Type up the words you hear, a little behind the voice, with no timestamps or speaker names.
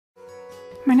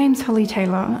My name's Holly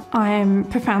Taylor. I'm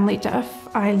profoundly deaf.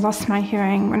 I lost my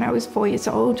hearing when I was 4 years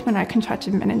old when I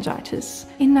contracted meningitis.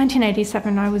 In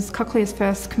 1987, I was Cochlear's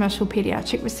first commercial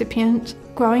paediatric recipient.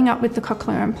 Growing up with the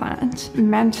cochlear implant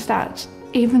meant that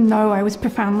even though I was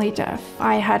profoundly deaf,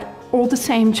 I had all the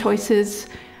same choices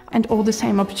and all the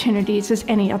same opportunities as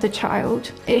any other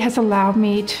child. It has allowed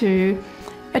me to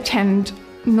attend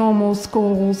normal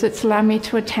schools, it's allowed me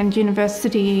to attend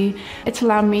university, it's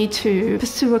allowed me to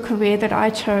pursue a career that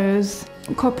I chose.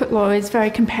 Corporate law is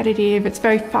very competitive, it's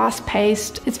very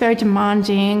fast-paced, it's very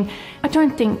demanding. I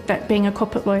don't think that being a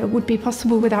corporate lawyer would be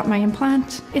possible without my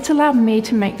implant. It's allowed me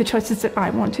to make the choices that I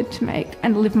wanted to make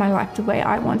and live my life the way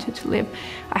I wanted to live.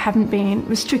 I haven't been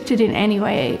restricted in any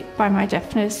way by my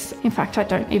deafness. In fact, I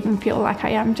don't even feel like I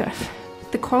am deaf.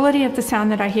 The quality of the sound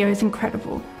that I hear is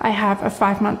incredible. I have a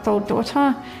 5-month-old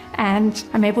daughter and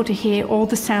I'm able to hear all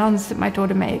the sounds that my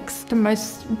daughter makes, the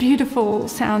most beautiful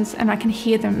sounds, and I can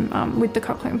hear them with the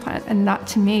cochlear implant, and that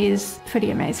to me is pretty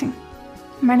amazing.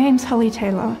 My name's Holly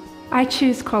Taylor. I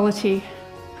choose quality.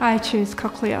 I choose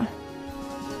Cochlear.